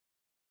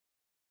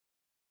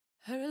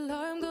Her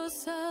alarm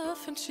goes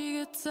off and she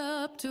gets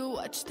up to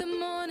watch the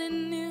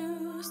morning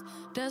news.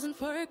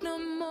 Doesn't work no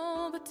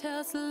more but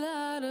tells a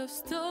lot of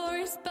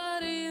stories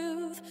about her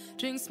youth.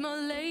 Drinks more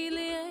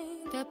lately,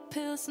 ain't got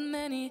pills in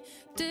many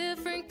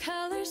different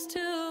colors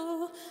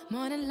too.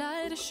 Morning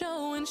light is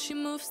showing, she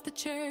moves the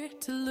chair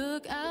to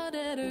look out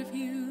at her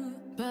view.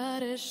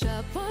 But her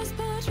shop was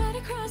built right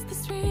across the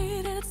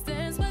street, and it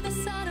stands where the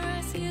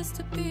sunrise used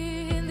to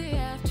be. In the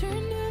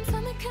afternoons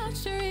on the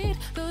couch to read,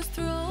 goes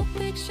through old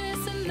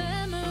pictures and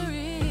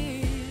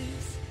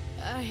memories.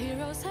 Our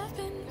heroes have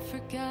been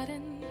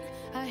forgotten,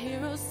 our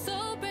heroes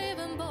so brave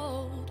and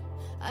bold.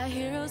 Our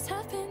heroes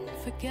have been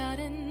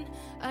forgotten,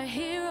 our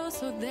heroes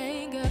so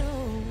they got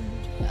old.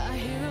 Our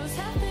heroes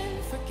have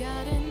been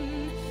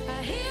forgotten,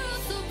 our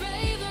heroes so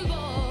brave and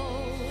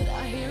bold.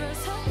 Our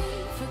heroes have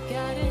been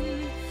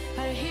forgotten,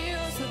 our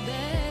heroes so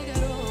they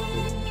got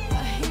old.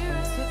 Our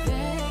heroes so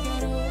they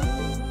got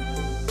old.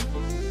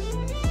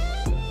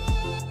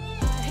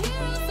 Our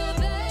heroes so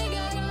they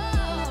got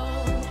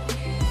old.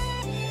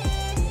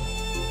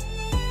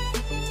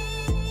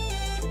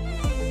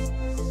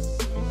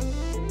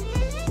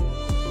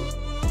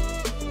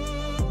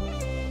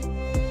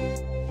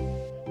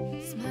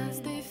 Smiles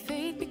they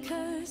fade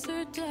because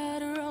her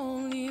daughter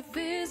only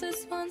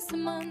visits once a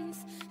month.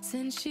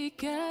 Since she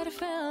got a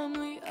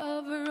family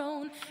of her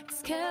own,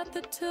 it's kept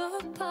the two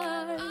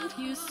apart.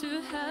 Used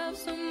to have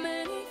so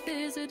many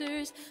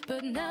visitors,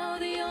 but now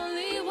the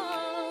only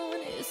one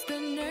is the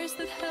nurse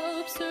that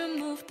helps her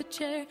move the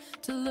chair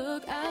to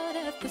look out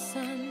at the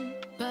sun.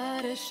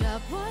 But her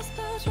shop was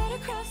built right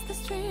across the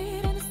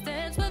street, and it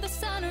stands where the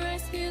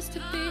sunrise used to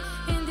be.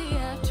 In the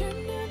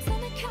afternoons on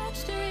the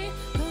couch to read,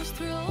 goes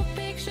through old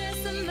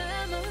pictures and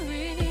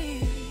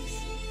memories.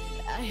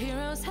 Our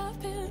heroes have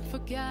been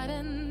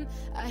forgotten,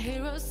 our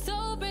heroes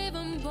so brave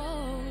and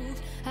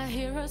bold. Our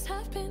heroes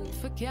have been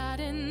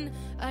forgotten,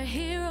 our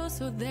heroes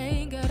so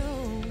they got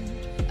old.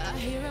 Our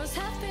heroes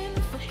have been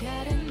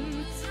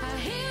forgotten, our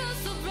heroes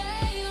so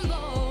brave and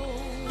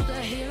bold.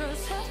 Our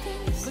heroes have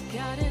been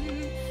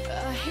forgotten,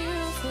 our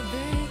heroes so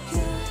they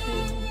got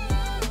old.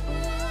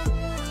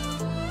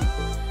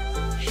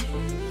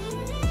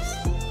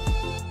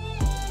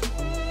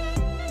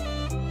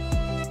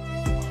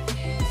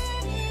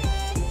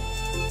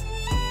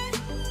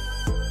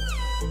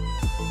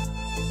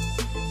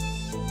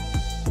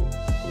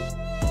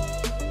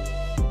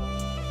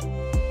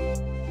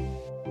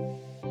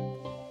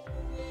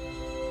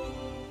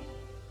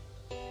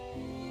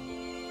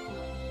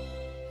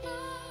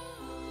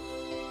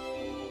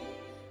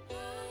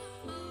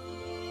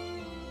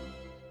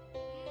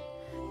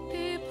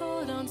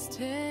 Don't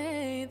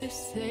stay the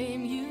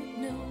same, you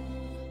know.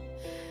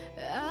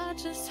 I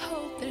just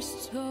hope their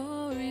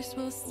stories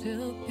will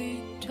still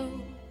be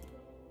told.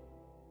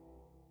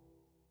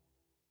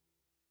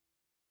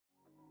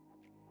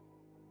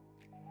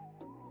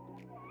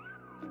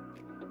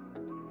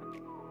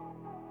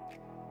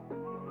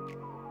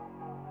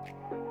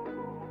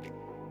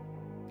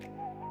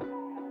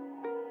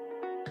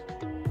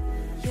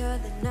 You're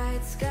the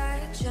night sky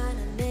trying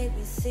to make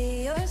me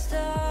see your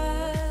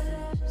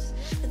stars,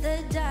 but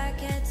the dark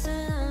gets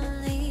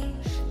lonely.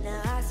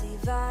 Now I see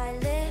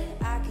violet,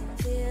 I can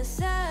feel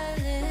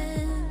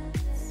silence.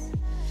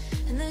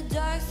 In the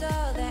dark's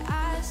all that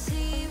I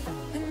see.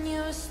 When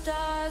your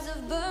stars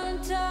have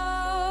burnt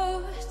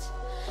out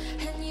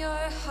and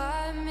your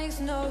heart makes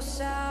no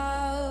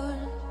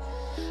sound,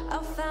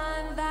 I'll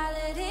find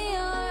violet in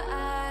your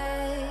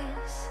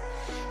eyes.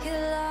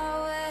 You'll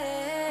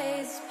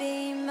always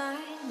be my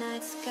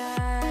night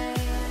sky.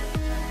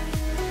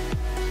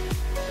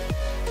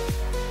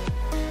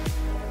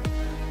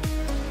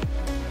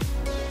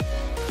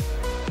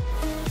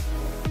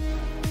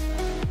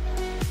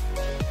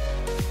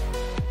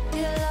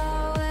 You'll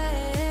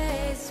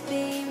always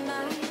be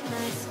my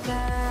night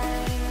sky.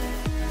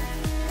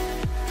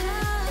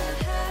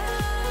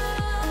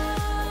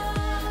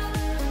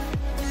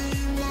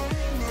 Be my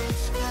night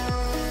sky.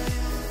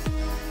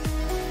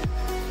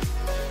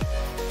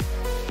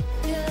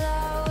 You'll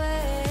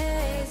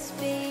always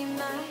be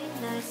my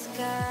night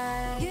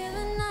sky. You're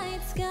the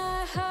night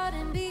sky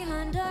hiding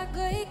behind dark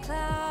gray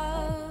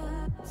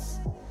clouds.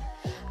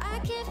 I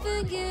can't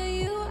figure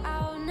you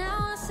out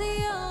now. I see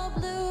you're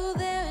blue.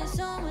 There is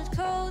so much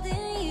cold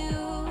in you,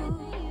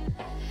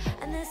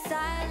 and the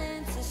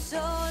silence is so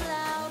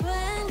loud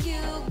when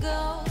you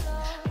go.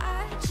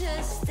 I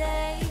just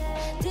stay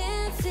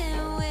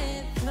dancing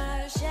with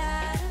my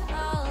shadow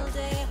all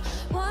day.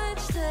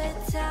 Watch the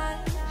tide.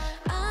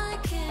 I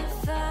can't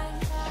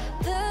find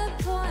the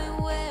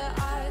point where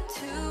our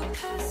two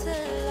paths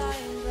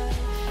align.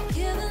 But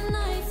you're the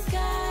night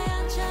sky,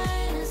 I'm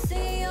trying to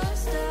see your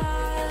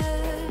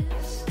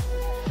stars,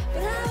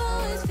 but I've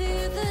always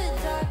feared the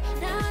dark.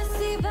 Now I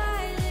see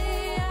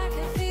violet, I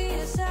can feel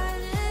your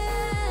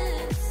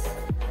silence.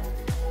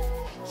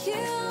 You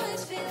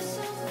always feel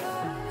so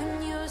far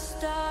when your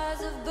stars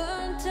have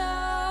burnt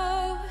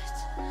out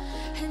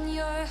and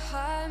your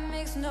heart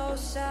makes no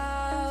sound.